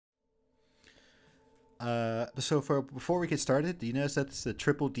Before we get started, do you notice that's the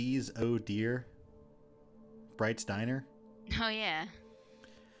Triple D's Oh Dear Bright's Diner? Oh yeah.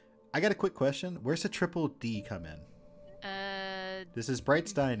 I got a quick question. Where's the Triple D come in? This is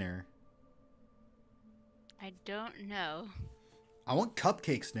Bright's Diner. I don't know. I want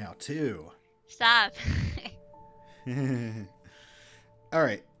cupcakes now too. Stop. All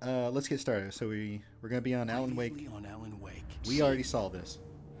right, let's get started. So we're gonna be on Alan Wake. We already saw this.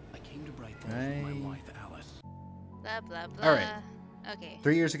 I came to Bright Falls with my wife, Alice. Blah blah blah. All right. Okay.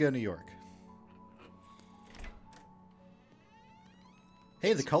 3 years ago, New York.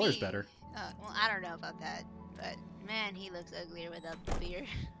 Hey, the color's Me. better. Well, I don't know about that, but man, he looks uglier without the beard.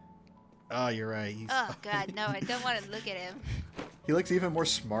 Oh, you're right. Oh God, no! I don't want to look at him. He looks even more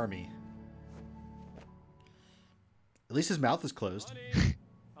smarmy. At least his mouth is closed. Honey,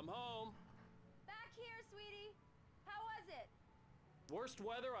 I'm home. Back here, sweetie. How was it? Worst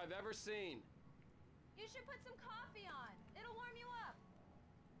weather I've ever seen. You should put some coffee on. It'll warm you up.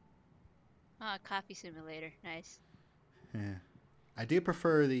 Oh, coffee simulator, nice. Yeah. I do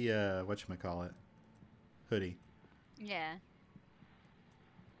prefer the whatchamacallit hoodie. Yeah.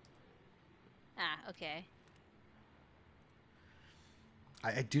 Ah, okay.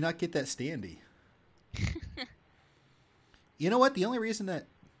 I do not get that standee. You know what? The only reason that...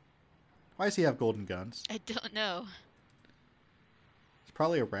 Why does he have golden guns? I don't know. It's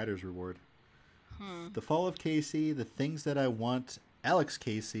probably a Ratter's reward. Hmm. The Fall of Casey, The Things That I Want, Alex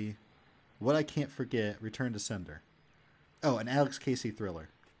Casey, What I Can't Forget, Return to Sender. Oh, an Alex Casey thriller.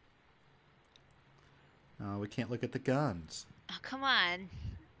 Oh, we can't look at the guns. Oh, come on.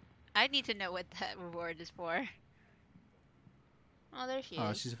 I need to know what that reward is for. Oh, there she is.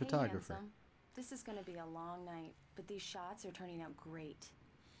 Oh, she's a photographer. Hey, handsome. This is gonna be a long night, but these shots are turning out great.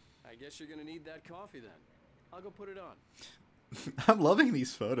 I guess you're gonna need that coffee then. I'll go put it on. I'm loving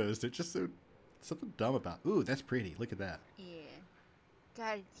these photos. They're just so... Something dumb about... Ooh, that's pretty. Look at that. Yeah.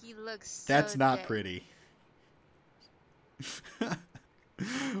 God, he looks so That's not dead. pretty.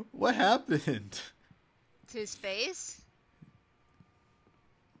 What happened? To his face?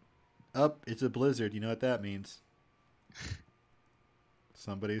 Up, it's a blizzard. You know what that means.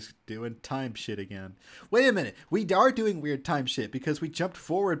 Somebody's doing time shit again. Wait a minute. We are doing weird time shit because we jumped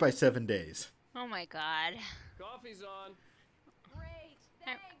forward by 7 days. Oh my God. Coffee's on. Great,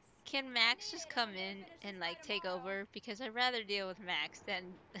 thanks. Can Max just come in and like take over? Because I'd rather deal with Max than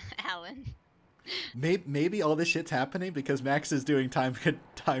Alan. Maybe all this shit's happening because Max is doing time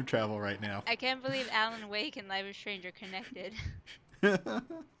travel right now. I can't believe Alan Wake and Life is Strange are connected.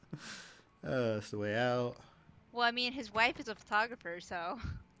 That's the way out. Well, I mean, his wife is a photographer, so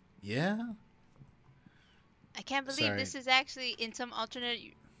Yeah? I can't believe Sorry. this is actually in some alternate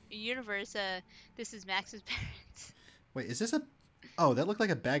universe. This is Max's parents. Wait, is this a... Oh, that looked like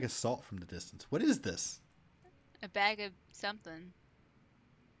a bag of salt from the distance. What is this? A bag of something.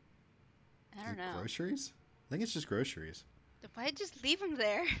 I Is don't it know. groceries? I think it's just groceries. Why just leave him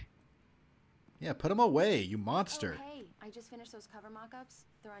there? Yeah, put them away, you monster. Oh, hey, I just finished those cover mock-ups.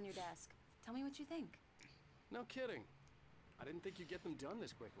 They're on your desk. Tell me what you think. No kidding. I didn't think you'd get them done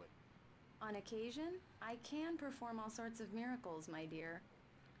this quickly. On occasion, I can perform all sorts of miracles, my dear.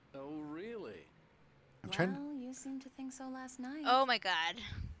 Oh, really? I'm trying... Well, you seemed to think so last night. Oh my God.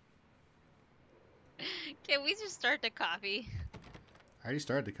 Can we just start the coffee? I already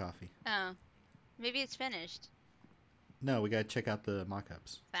started the coffee. Oh, maybe it's finished. No, we gotta check out the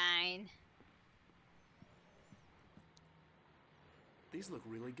mock-ups. Fine. These look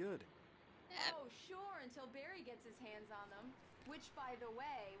really good. Oh, sure, until Barry gets his hands on them. Which, by the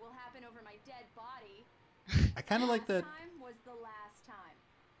way, will happen over my dead body. I kind of like that. Last time was the last time.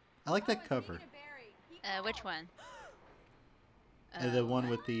 I like that and cover. speaking of Barry, he Which called. one? The one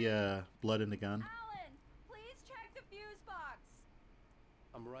with the blood in the gun. Alan, please check the fuse box.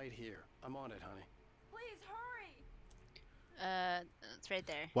 I'm right here. I'm on it, honey. Please hurry. It's right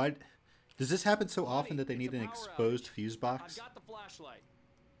there. Why? Does this happen so often Honey, that they need it's a an power exposed outage. fuse I've box? got the flashlight.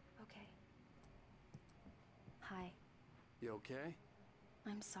 Okay. Hi. You okay?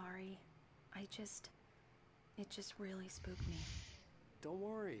 I'm sorry. It just really spooked me. Don't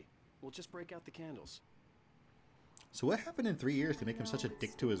worry. We'll just break out the candles. So what happened in 3 years to make him such a I know, dick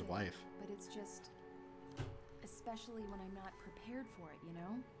it's to his stupid, wife? But it's just, especially when I'm not prepared for it, you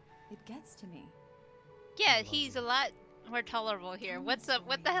know? It gets to me. Yeah, he's a lot more tolerable here. Tell me What's a up?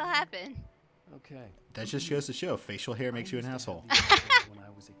 What story, the hell honey. happened? Okay. That just goes to show facial hair makes you an I used to asshole. have these nightmares when I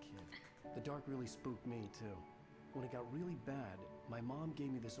was a kid. The dark really spooked me too. When it got really bad, my mom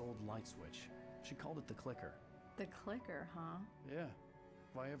gave me this old light switch. She called it the clicker. The clicker, huh? Yeah.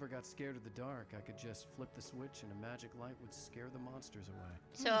 If I ever got scared of the dark, I could just flip the switch and a magic light would scare the monsters away.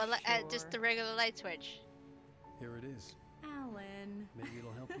 So just the regular light switch. Here it is. Alan. Maybe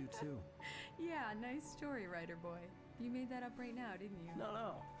it'll help you too. Yeah, nice story, writer boy. You made that up right now, didn't you?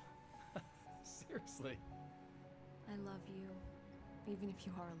 No. Seriously. I love you, even if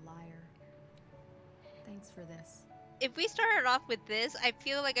you are a liar. Thanks for this. If we started off with this, I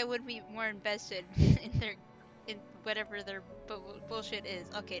feel like I would be more invested in whatever their bullshit is.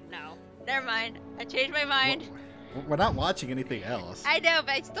 Okay, no. Never mind. I changed my mind. We're not watching anything else. I know,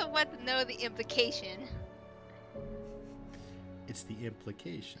 but I still want to know the implication. It's the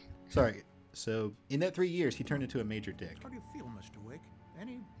implication. Sorry. So, in that 3 years, he turned into a major dick. How do you feel, Mr. Wake?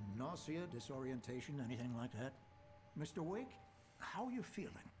 Any nausea, disorientation, anything like that? Mr. Wake, how are you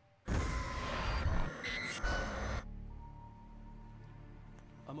feeling?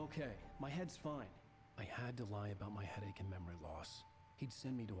 I'm okay. My head's fine. I had to lie about my headache and memory loss. He'd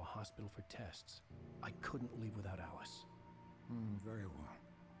send me to a hospital for tests. I couldn't leave without Alice. Very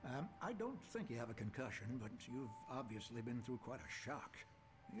well. I don't think you have a concussion, but you've obviously been through quite a shock.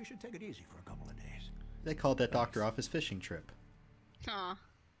 You should take it easy for a couple of days. They called that doctor off his fishing trip. Aw.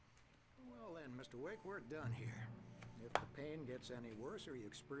 Well then, Mr. Wake, we're done here. If the pain gets any worse or you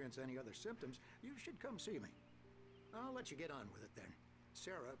experience any other symptoms, you should come see me. I'll let you get on with it then.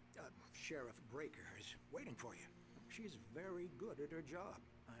 Sarah, Sheriff Breaker, is waiting for you. She's very good at her job.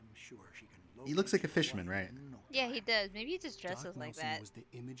 I'm sure she can locate He looks like a your fisherman, wife right? in no Yeah, time. he does. Maybe he just dresses Doc like Nelson that. was the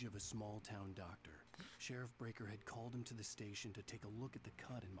image of a small-town doctor. Sheriff Breaker had called him to the station to take a look at the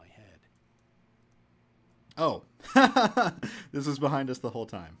cut in my head. Oh. This was behind us the whole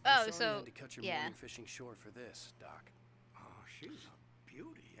time. Oh, I'm sorry you so had to cut your yeah. morning fishing short for this, Doc. Oh, she's a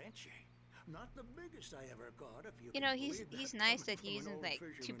beauty, ain't she? Not the biggest I ever caught, if you You can know, he's believe that nice coming that he from an isn't old like too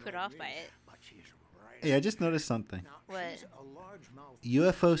fisherman put like off me, by it. But she's right Hey, I on. just noticed something. Now, What? she's a largemouth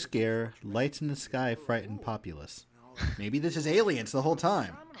UFO scare, lights in the sky frighten populace. Maybe this is aliens the whole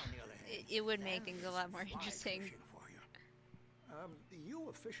time. Salmon, on the other hand, It would make them things a lot more fly interesting. fishing for you. You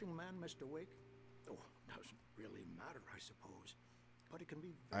a fishing man, Mr. Wake? Oh, doesn't really matter, I suppose. But it can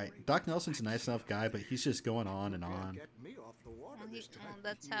be very Alright, Doc Nelson's a nice enough guy, but he's just going on and Can't on. get me off the water Well, this time of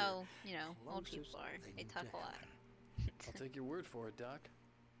that's year. how, you know, old Closest people are. They thing talk to a lot. heaven. I'll take your word for it, Doc.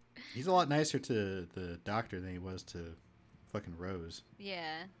 He's a lot nicer to the doctor than he was to fucking Rose.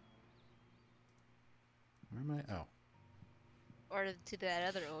 Yeah. Where am I? Oh. Or to that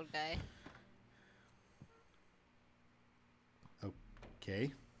other old guy.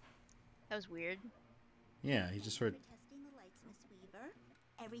 Okay. That was weird. Yeah, he just sort of... For testing the lights, Miss Weaver.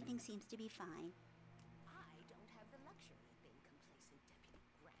 Everything seems to be fine. I don't have the luxury of being complacent,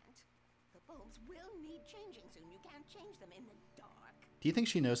 Deputy Grant. The bulbs will need changing soon. You can't change them in the dark. Do you think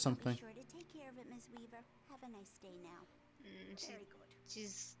she knows something? Be sure to take care of it, Miss Weaver. Have a nice day now. Very good.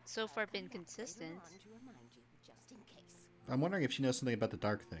 She's so far I'll been come back consistent. later on to remind you, just in case. I'm wondering if she knows something about the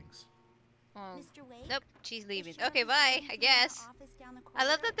dark things. Well, Mr. Wake? nope, she's the leaving. sheriff Okay, is bye, coming I from our guess. office down the I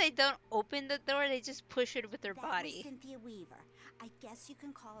love corridor. that they don't open the door, they just push it with their That body. was Cynthia Weaver. I guess you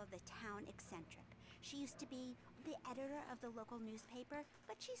can call her the town eccentric. She used to be the editor of the local newspaper,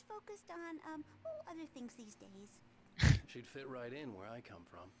 but she's focused on, other things these days. She'd fit right in where I come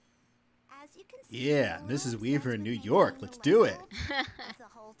from. As you can see, Yeah, Laura Mrs. obsessed Weaver in with New maintaining York. the Let's light do it. bulbs of the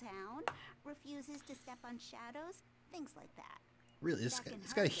whole town, refuses to step on shadows, things like that. Really, Back in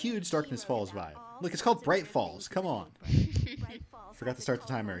it's her got a day, huge she Darkness wrote Falls about vibe. all Look, it's sorts called of Bright weird Falls. things in Come the on. paper. Bright Falls Forgot has to a start the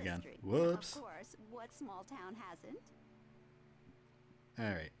colorful timer again. history. Whoops. Of course, what small town hasn't?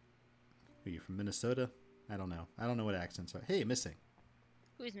 Alright. Are you from Minnesota? I don't know. I don't know what accents are. Hey, missing.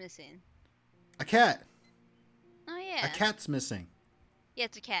 Who's missing? A cat! Oh yeah. A cat's missing. Yeah,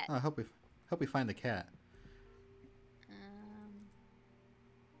 it's a cat. Oh, I hope we find the cat. Um,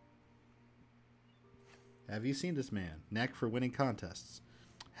 Have you seen this man? Knack for winning contests.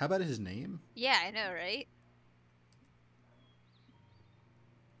 How about his name? yeah, I know, right?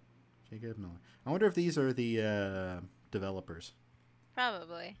 Jacob Miller. I wonder if these are the developers.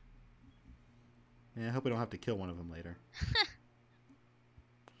 Probably. Yeah, I hope we don't have to kill one of them later.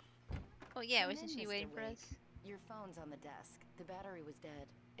 Oh yeah, Come wasn't in, she Mr. waiting for Wake. us? Your phone's on the desk. The battery was dead.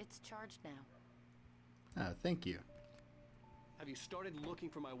 It's charged now. Ah, thank you. Have you started looking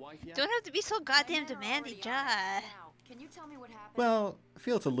for my wife yet? Don't have to be so goddamn My men are demanding, already on it. God. Now, can you tell me what happened? Well, I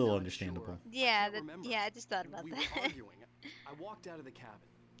feel it's a little Not understandable. sure. Yeah, can't remember. yeah, I just thought about We that. were arguing. I walked out of the cabin.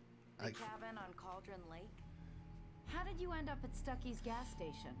 the I- cabin on Cauldron Lake? How did you end up at Stucky's gas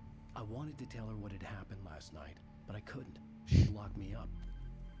station? I wanted to tell her what had happened last night, but I couldn't. She'd locked me up.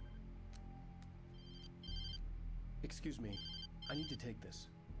 Excuse me. I need to take this.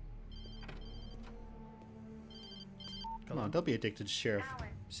 Come on, don't be addicted to Sheriff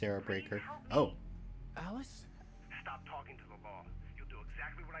Sarah Breaker. Oh. Alice? Stop talking to the law. You'll do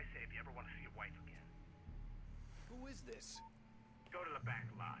exactly what I say if you ever want to see your wife again. Who is this? Go to the back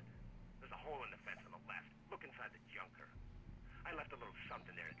lot. There's a hole in the fence on the left. Look inside the junker. I left a little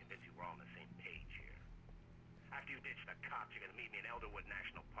something there to convince you we're all on the same page here. After you ditch the cops, you're gonna meet me in Elderwood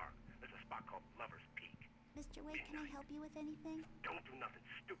National Park. There's a spot called Lover's Peak. Mr. Wake, can I help you with anything? Don't do nothing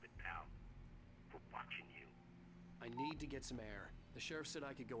stupid, pal. We're watching you. I need to get some air. The sheriff said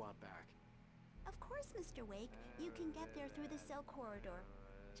I could go out back. Of course, Mr. Wake. You can get there through the cell corridor.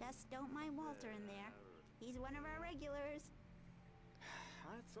 Just don't mind Walter in there. He's one of our regulars.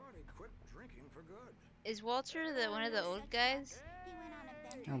 I thought he'd quit drinking for good. Is Walter one of the old guys? He went on a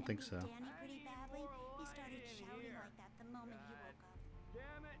bender I don't and think beat so. Danny pretty badly. He started shouting like that the moment he woke up.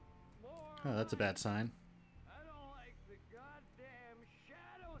 Damn it, more Oh, that's a bad sign. I don't like the goddamn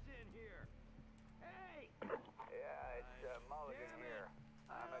shadows in here. Hey! Yeah, it's Mulligan here.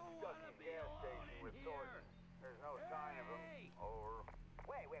 I'm at Stucky's gas station with Thornton. There's no sign of him. Over.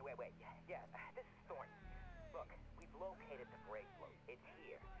 Wait. Yeah, this is Thornton. Look, we've located the brake float. It's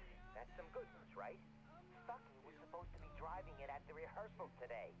here. That's some good news, right? Stucky was supposed to be driving it at the rehearsal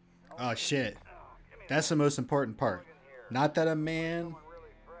today. Oh, shit. That's the most important part. Not that a man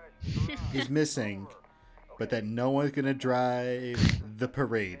is missing, but that no one's going to drive the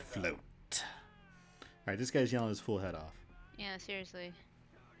parade float. Alright, this guy's yelling his full head off. Yeah, seriously.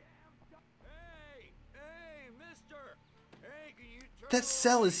 Hey, mister! Hey, can you turn That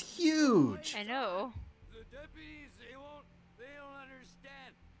cell is huge! I know. The deputies, they don't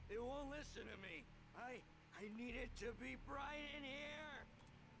understand. They won't listen to me. I need it to be bright in here.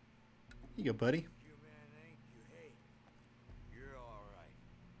 Here you go, buddy. Thank you, man, thank you. Hey, you're all right.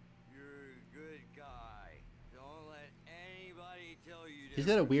 You're a good guy. Don't let anybody tell you He's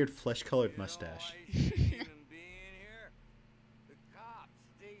got a different. weird flesh-colored You know, mustache. I shouldn't even be in here. The cops,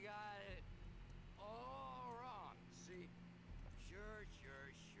 they got it all wrong. See, sure,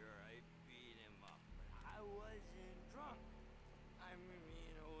 I beat him up, but I wasn't drunk. I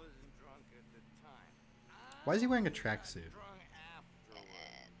mean, I wasn't drunk at the time. Why is he wearing a I tracksuit? got drunk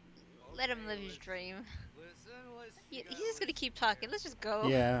afterwards. Let him live Okay, his dream. Listen, He's just gonna keep talking. Let's just go.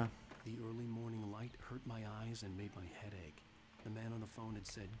 Yeah. The early morning light hurt my eyes and made my head ache. The man on the phone had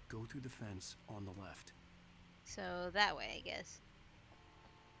said, go through the fence on the left. So that way, I guess.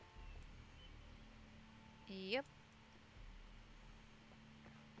 Yep.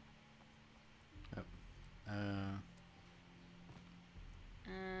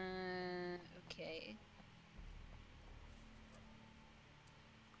 Okay.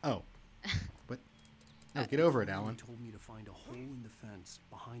 Oh. What? No, get over it, Alan. He told me to find a hole in the fence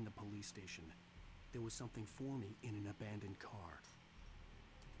behind the police station. There was something for me in an abandoned car.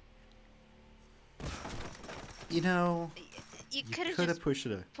 You know, You you could have could just have pushed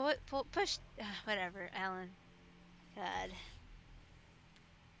it. pushed. Whatever, Alan. God.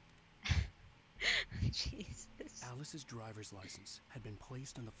 Jesus. Alice's driver's license had been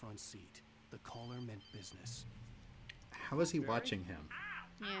placed on the front seat. The caller meant business. How is he watching him?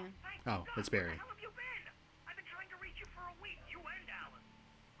 Yeah. Oh, it's Barry. Where the hell have you been? I've been trying to reach you for a week, you and Alan.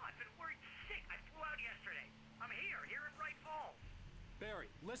 I've been worried sick. I flew out yesterday. I'm here in Bright Falls. Barry,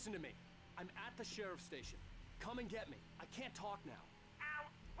 listen to me. I'm at the sheriff's station. Come and get me. I can't talk now. Al,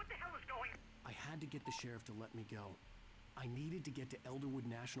 what the hell is going on? I had to get the sheriff to let me go. I needed to get to Elderwood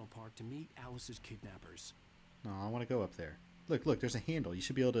National Park to meet Alice's kidnappers. No, I want to go up there. Look, there's a handle. You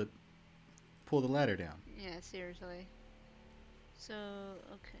should be able to pull the ladder down. Yeah, seriously. So,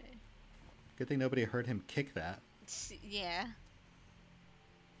 okay. Good thing nobody heard him kick that. Yeah.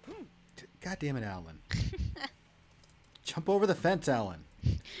 God damn it, Alan. Jump over the fence, Alan.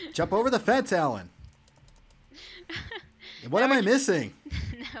 Jump over the fence, Alan. What am I missing?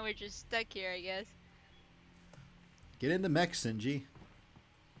 Now we're just stuck here, I guess. Get in the mech, Sinji.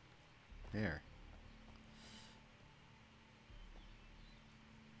 There.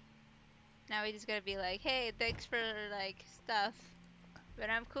 Now we just gotta be like, hey, thanks for, like, stuff. But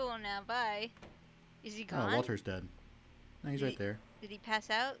I'm cool now, bye. Is he gone? Oh, Walter's dead. No, he's Did right he- there. Did he pass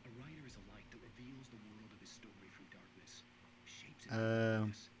out? A writer is a light that reveals the world of his story through darkness. Shapes it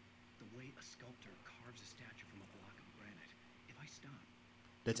the way a sculptor carves a statue from a block of granite. If I stop,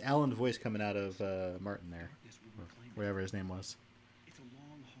 That's Alan's voice coming out of Martin there. darkness will Or reclaim it. whatever his name was. It's a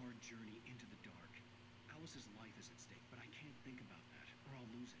long, hard journey into the dark. Alice's life is at stake, but I can't think about that, or I'll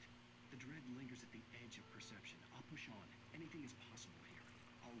lose it. The dread lingers at the edge of perception. I'll push on. Anything is possible here.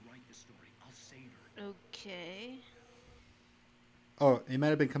 I'll write the story. I'll save her. Okay. Oh, it might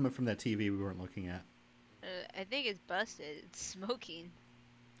have been coming from that TV we weren't looking at. I think it's busted. It's smoking.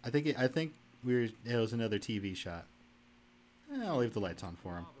 I think it was another TV shot. I'll leave the lights on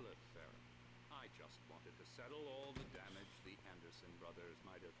for him. Marvelous, Sarah. I just wanted to settle all the damage the Anderson brothers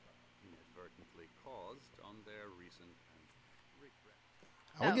might have inadvertently caused on their recent and regret.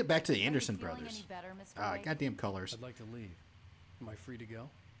 I want to get back to the Anderson Feeling brothers. any better, Mr. Ah, Wake? goddamn colors. I'd like to leave. Am I free to go?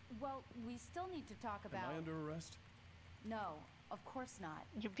 Well, we still need to talk about... Am I under arrest? No, of course not.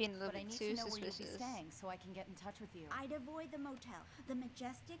 You're being a little But I bit need too to know where you'll be suspicious. staying so I can get in touch with you. I'd avoid the motel. The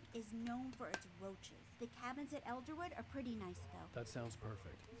Majestic is known for its roaches. The cabins at Elderwood are pretty nice, though. That sounds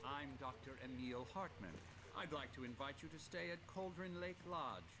perfect. I'm Dr. Emil Hartman. I'd like to invite you to stay at Cauldron Lake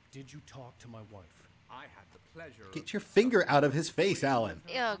Lodge. Did you talk to my wife? I had the pleasure Get of your finger out of his face, Alan.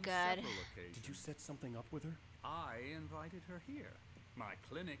 Oh, God. Did you set something up with her? I invited her here. My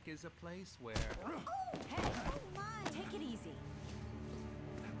clinic is a place where... Oh, hey! Oh, my! Take it easy.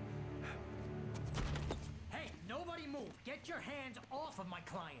 Hey, nobody move! Get your hands off of my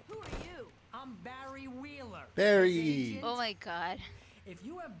client! Who are you? I'm Barry Wheeler. Barry. his agent. Oh my God. If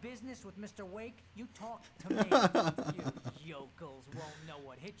you have business with Mr. Wake, you talk to me. You yokels won't know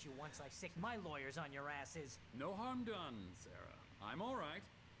what hit you once I sick my lawyers on your asses. No harm done, Sarah. I'm all right.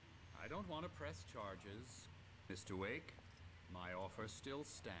 I don't want to press charges. Mr. Wake, my offer still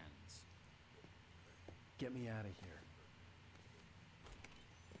stands. Get me out of here.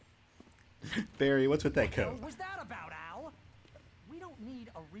 Barry, what's with that coat? What was that about, Al? We don't need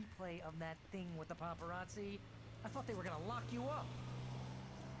a replay of that thing with the paparazzi. I thought they were gonna lock you up.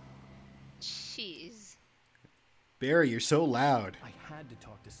 Jeez. Barry, you're so loud. I had to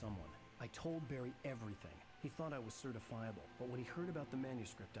talk to someone. I told Barry everything. He thought I was certifiable, but when he heard about the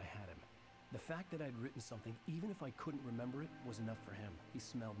manuscript, I had him. The fact that I'd written something, even if I couldn't remember it, was enough for him. He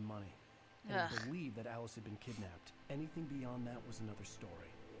smelled money. And he believed that Alice had been kidnapped. Anything beyond that was another story.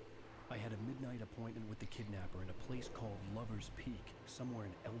 I had a midnight appointment with the kidnapper in a place called Lover's Peak, somewhere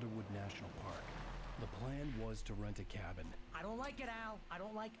in Elderwood National Park. The plan was to rent a cabin. I don't like it, Al. I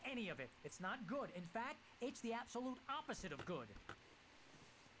don't like any of it. It's not good. In fact, it's the absolute opposite of good.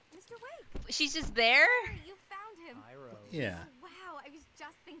 Mr. Wake! She's just there? Barry, you found him. Yeah. Wow, I was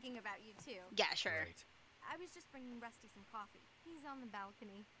just thinking about you too. Yeah, sure. Right. I was just bringing Rusty some coffee. He's on the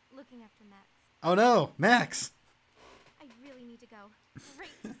balcony, looking after Max. Oh no, Max. I really need to go. Great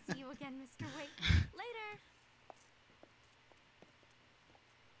to see you again, Mr. Wake. Later.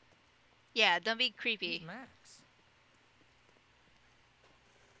 Yeah, don't be creepy. Max.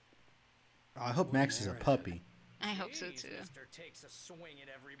 Oh, I hope Max is a puppy. I hope so Jeez, too. Mister takes a swing at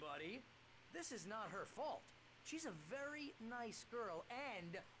everybody. This is not her fault. She's a very nice girl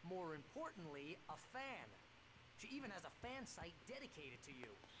and, more importantly, a fan. She even has a fan site dedicated to you.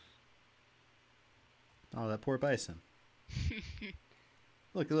 Oh, that poor bison.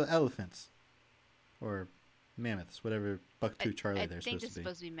 Look, little elephants. Or mammoths, whatever Bucktooth Charlie they're I think supposed it's to be.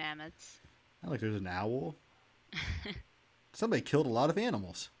 supposed to be mammoths. Oh, look, there's an owl. Somebody killed a lot of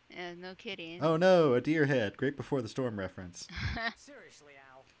animals. Yeah, no kidding. Oh no, a deer head. Great before the storm reference. Seriously,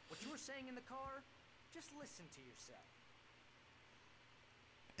 Al, what you were saying in the car, just listen to yourself.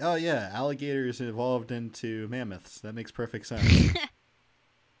 Oh yeah, alligators evolved into mammoths. That makes perfect sense.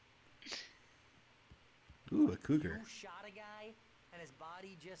 Ooh, a cougar. You shot a guy and his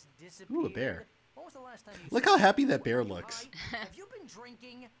body just disappeared. Ooh, a bear. When was the last time you Look saw how him? happy that bear Were you looks. high? Have you been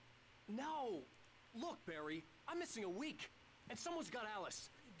drinking? No! Look, Barry, I'm missing a week, and someone's got Alice.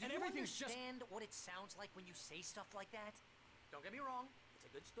 Do And you everything's just... understand what it sounds like when you say stuff like that? Don't get me wrong, it's a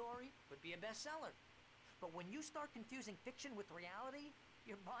good story, could be a bestseller. But when you start confusing fiction with reality,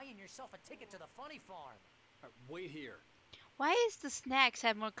 you're buying yourself a ticket to the funny farm. Wait here. Why is the snacks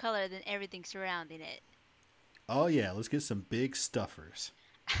have more color than everything surrounding it? Oh yeah, let's get some big stuffers.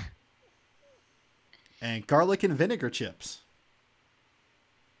 And garlic and vinegar chips.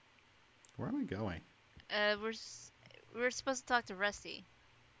 Where am I going? We're supposed to talk to Rusty.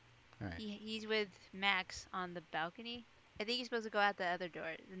 All right. He's with Max on the balcony. I think he's supposed to go out the other door,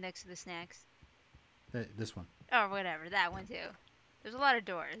 next to the snacks. This one. Or whatever, that one too. There's a lot of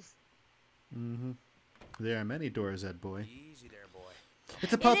doors. Mm-hmm. There are many doors, Ed boy. Easy there, boy.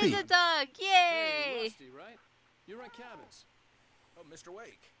 It's a puppy. It is a dog! Yay! Hey, Rusty, right? You rent cabins. Oh, Mr.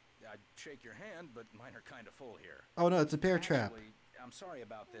 Wake. I'd shake your hand, but mine are kind of full here. Oh no, it's a bear trap. Actually, I'm sorry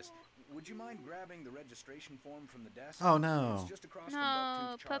about this. Would you mind grabbing the registration form from the desk? Oh no. It's just across No, from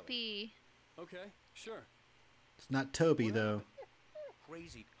Bucktooth Charlie. puppy. Okay, sure. It's not Toby though.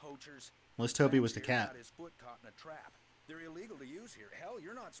 Crazy poachers. Unless Toby was the Max here cat. got his foot caught in a trap. They're illegal to use here. Hell,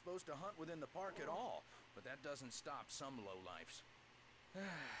 you're not supposed to hunt within the park at all. But that doesn't stop some lowlifes.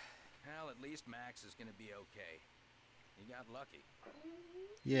 Hell, at least Max is gonna be okay. He got lucky.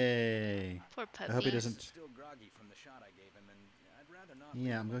 Yay. Poor puppy. I hope he Max doesn't. is still groggy from the shot I gave him, and I'd rather not.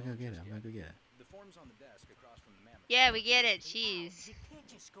 Yeah, I'm gonna go get it. I'm gonna go get it. The form's on the desk across from the mammoth. Yeah, we get it. Jeez. You can't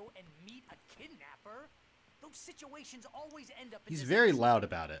just go and meet a kidnapper. Those situations always end up in He's very disaster. loud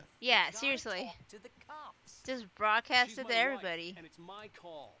about it. Yeah, seriously. Talk to the cops. Just broadcast She's it my to wife, everybody. and it's my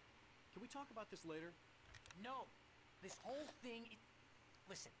call. Can we talk about this later? No, this whole thing.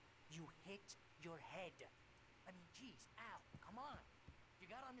 Listen, you hit your head. I mean, geez, Al, come on. You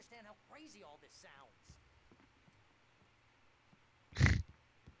gotta understand how crazy all this sounds.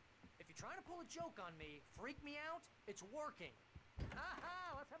 If you're trying to pull a joke on me, freak me out, it's working.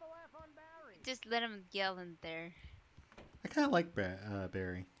 Haha, let's have a laugh on Barry. Just let him yell in there. I kind of like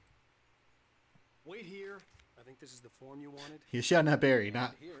Barry. Wait here. I think this is the form you wanted. He's shouting at Barry,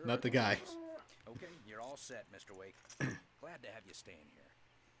 not the guy. Okay, you're all set, Mr. Wake. Glad to have you staying here.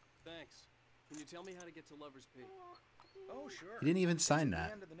 Thanks. Can you tell me how to get to Lover's Peak? Oh, sure. He didn't even sign It's at that.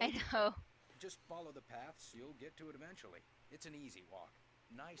 the end of the I nature know. trail. Just follow the paths, you'll get to it eventually. It's an easy walk.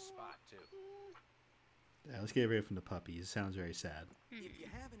 Nice spot, too. Yeah, let's get away from the puppies. Sounds very sad. If you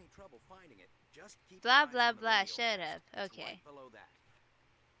have any trouble finding it, just keep Blah your eyes blah on the blah. radio Shut mast. up. It's Okay. right below that.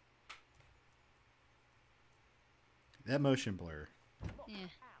 That motion blur. Yeah.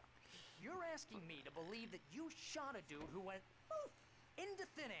 You're asking me to believe that you shot a dude who went poof into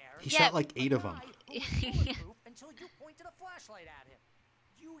thin air. He shot like 8 of them. Who was bulletproof until you pointed a flashlight at him.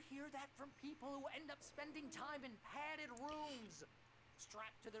 You hear that from people who end up spending time in padded rooms,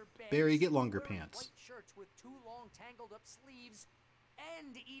 strapped to their beds. Barry, get longer wearing pants. White shirts with too long tangled up sleeves,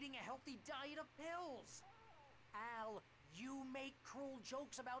 and eating a healthy diet of pills. Al, you make cruel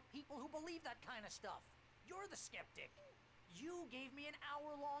jokes about people who believe that kind of stuff. You're the skeptic. You gave me an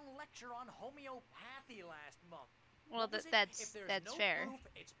hour-long lecture on homeopathy last month. Well, What was it? that's If there's no fair. proof,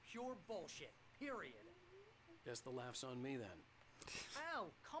 it's pure bullshit. Period. Guess the laugh's on me then.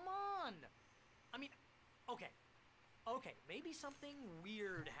 Al, come on. I mean, okay, maybe something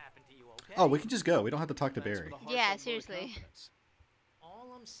weird happened to you. Okay. Oh, we can just go. We don't have to talk to Thanks Barry. for the Yeah, heartfelt vote of seriously. confidence.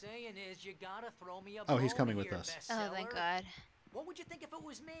 All I'm saying is you gotta throw me a Oh, he's bone coming with here, us. Oh, thank bestseller. God. What would you think if it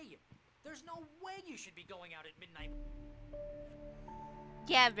was me? There's no way you should be going out at midnight.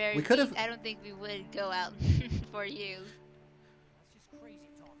 Yeah, Barry. We could've- I don't think we would go out for you. That's just crazy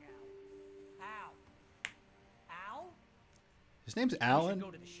talk, Al. Al? His name's You should Alan. go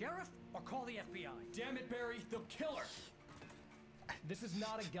to the sheriff or call the FBI. Damn it, Barry, they'll kill her. This is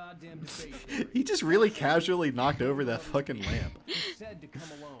not a goddamn debate. He just really casually knocked over that fucking lamp. He said to come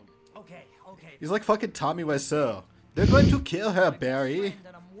alone. Okay. He's like fucking Tommy Wiseau. They're going to kill her, Barry.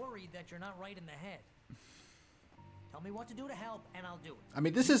 And I'm worried that you're not right in the head. Tell me what to do to help, and I'll do it. I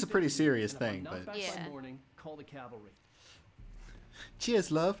mean, this is a pretty serious And if I'm thing, not but... back Yeah. by morning, call the cavalry.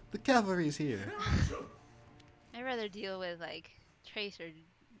 Cheers, love. The cavalry's here. I'd rather deal with like Tracer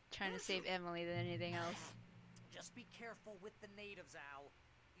trying to save Emily than anything else. Just be careful with the natives, Al.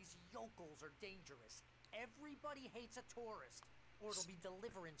 These yokels are dangerous. Everybody hates a tourist, or it'll be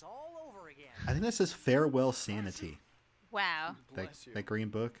deliverance all over again. I think that says Farewell Sanity. Wow. That green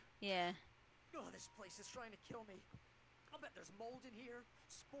book. Yeah. Oh, this place is trying to kill me. I'll bet there's mold in here,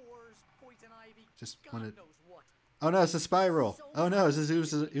 spores, poison ivy, Just God wanted... knows what. Oh no, it's a spiral. Oh no, it's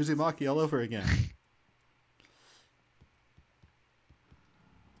Uzumaki all over again.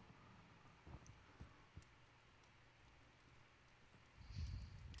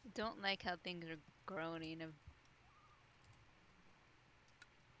 Don't like how things are groaning.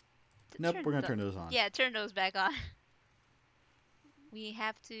 Nope, we're gonna turn those on. Yeah, turn those back on. We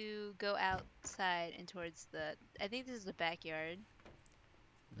have to go outside and towards the... I think this is the backyard.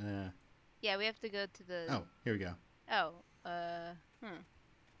 Yeah, we have to go to the... Oh, here we go. Oh, I'll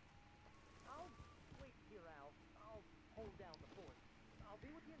wait here, Al. I'll hold down the fort. I'll be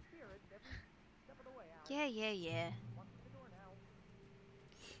with you in spirit every step of the way, Al. Yeah. Walk to the door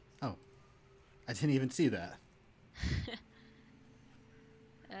now. Oh, I didn't even see that.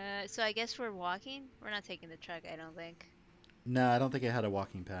 So I guess we're walking? We're not taking the truck, I don't think. No, I don't think it had a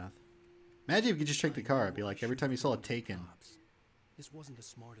walking path. Imagine if you could just take the car. It'd be like every time you saw it taken. This wasn't the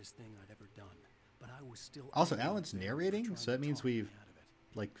smartest thing I'd ever done, but I was still... Also, Alan's narrating, so that means we've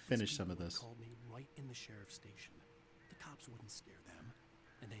like finished some of this. Called me right in the sheriff's station. The cops wouldn't scare them,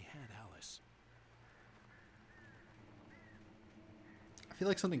 and they had Alice. I feel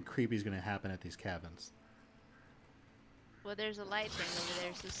like something creepy is gonna happen at these cabins. Well, there's a light thing over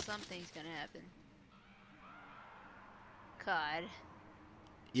there, so something's gonna happen. God.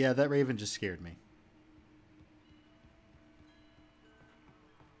 Yeah, that raven just scared me.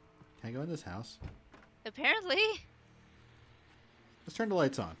 Can I go in this house? Apparently. Let's turn the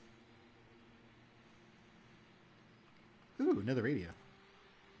lights on. Ooh, another radio.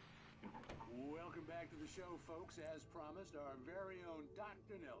 Welcome back to the show, folks. As promised, our very own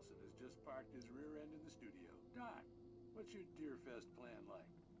Dr. Nelson has just parked his rear end in the studio. Doc, what's your Deerfest plan like?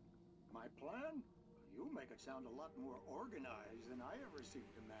 My plan? You make it sound a lot more organized than I ever seem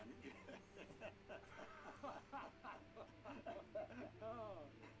to manage.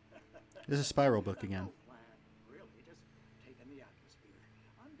 This is a spiral book again. No plan, really. Just taking the atmosphere.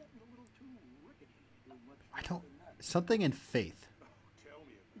 I'm getting a little too rickety to do much. I don't. Something in faith.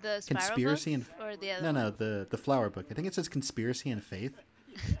 The spiral Conspiracy book and or the other no, one? no, the flower book. I think it says conspiracy and faith.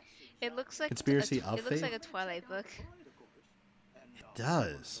 It looks like Conspiracy it of looks faith? like a Twilight book. It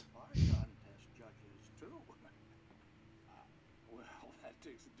does. Well, that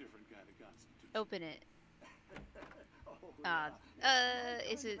takes a different kind of constitution. Open it.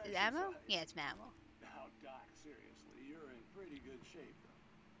 Is it ammo? Yeah, it's ammo. Now, Doc, seriously, you're in pretty good shape, though.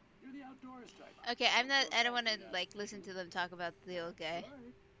 You're the outdoors type. Okay, I'm not. I don't want to like listen to them talk about the old guy.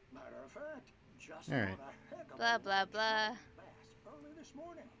 Matter of fact, just All right. Blah blah blah. early this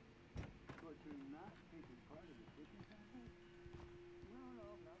morning. But you're not taking part of the kitchen contest? No,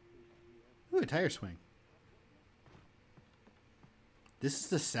 not this year. Ooh, a tire swing. This is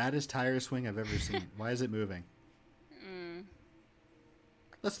the saddest tire swing I've ever seen. Why is it moving?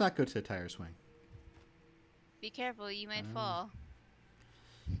 Let's not go to the tire swing. Be careful, you might fall.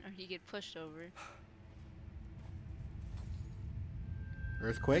 Or you get pushed over.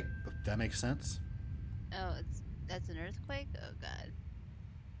 Earthquake? That makes sense. Oh, that's an earthquake? Oh god.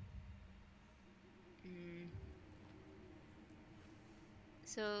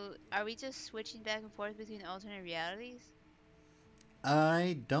 So, are we just switching back and forth between alternate realities?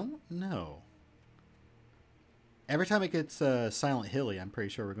 I don't know. Every time it gets Silent Hilly, I'm pretty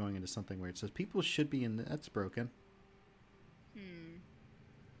sure we're going into something where it says people should be in. That's broken.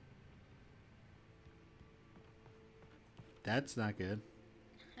 That's not good.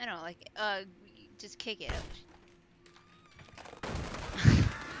 I don't like it. Just kick it.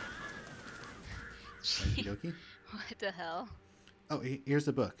 Okie dokie. What the hell? Oh, here's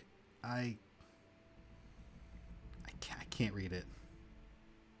the book. I can't read it.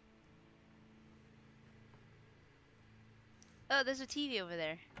 Oh, there's a TV over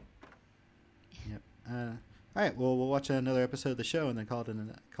there. Yep. All right. Well, we'll watch another episode of the show and then call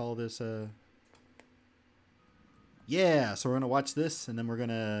this. Yeah. So we're gonna watch this and then we're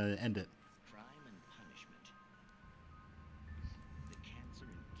gonna end it. Crime and punishment. The cancer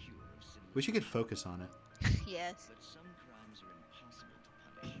and cure of civilization. Wish you could focus on it. Yes. But some crimes are impossible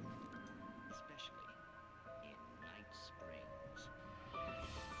to punish, especially in Night Springs.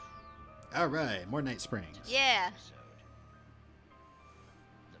 All right. More Night Springs. Yeah.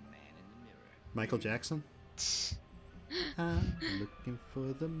 The Man in the Mirror. Michael Jackson. I'm looking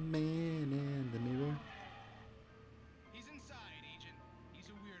for the man in the mirror. He's inside, Agent. He's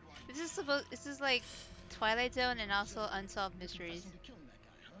a weird one. This is like Twilight Zone and also Unsolved Mysteries.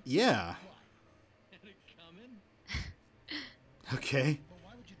 Yeah. Okay. But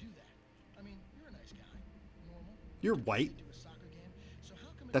why would you do that? I mean, you're a nice guy. Normal. You're white. Do a soccer game. So how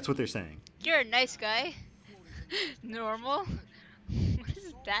come That's what they're saying. You're a nice guy. Normal. What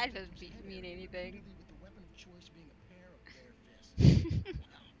does that mean anything? with the weapon of choice being a pair of bare fists?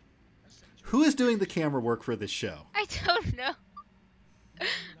 Who is doing the camera work for this show? I don't know. You're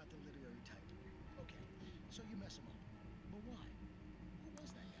not the literary type. Okay, so you mess him up. But why? Who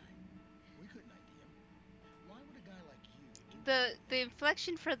was that guy? We couldn't ID him. Why would a guy like you do The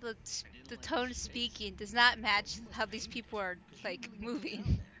inflection for the tone speaking does not match how these people are like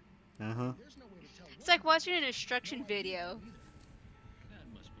moving. Uh-huh. It's like watching an instruction video.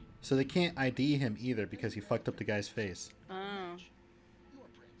 So they can't ID him either because he fucked up the guy's face. Oh. your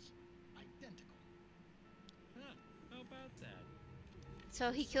prints? Identical. Huh, how about that?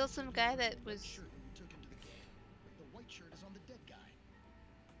 So he killed some guy that was. Shirt when we took him to the game. The white shirt is on the dead guy.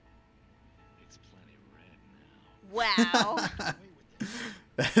 It's plenty red now. Wow.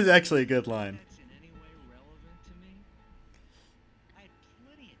 That is actually a good line. That's in any way relevant to me? I had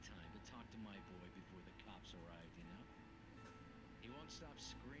plenty of time to talk to my boy before the cops arrived, you know? He won't stop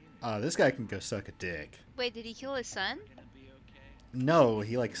screaming. This guy can go suck a dick. Wait, did he kill his son? No,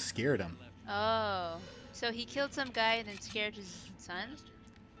 he like scared him. Oh. So he killed some guy and then scared his son?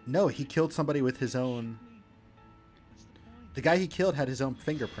 No, he killed somebody with his own. The guy he killed had his own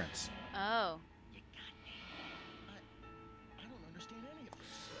fingerprints. Oh. I don't understand any of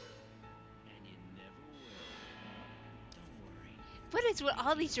this. And you never will. Don't worry. What is with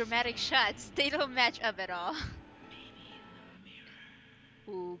all these dramatic shots? They don't match up at all.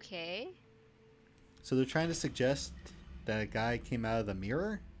 Okay. So they're trying to suggest that a guy came out of the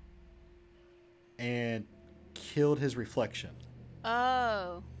mirror and killed his reflection.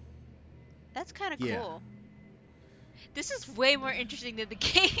 Oh. That's kind of Yeah. cool. This is way more interesting than the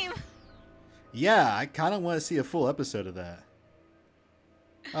game. Yeah, I kind of want to see a full episode of that.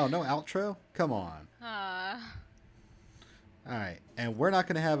 Oh, no outro? Come on. All right, and we're not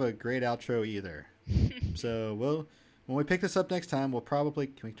going to have a great outro either. So when we pick this up next time, we'll probably...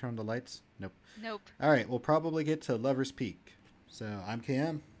 Can we turn on the lights? Nope. Nope. All right, we'll probably get to Lover's Peak. So I'm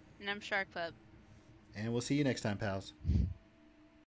KM. And I'm Shark-pup. And we'll see you next time, pals.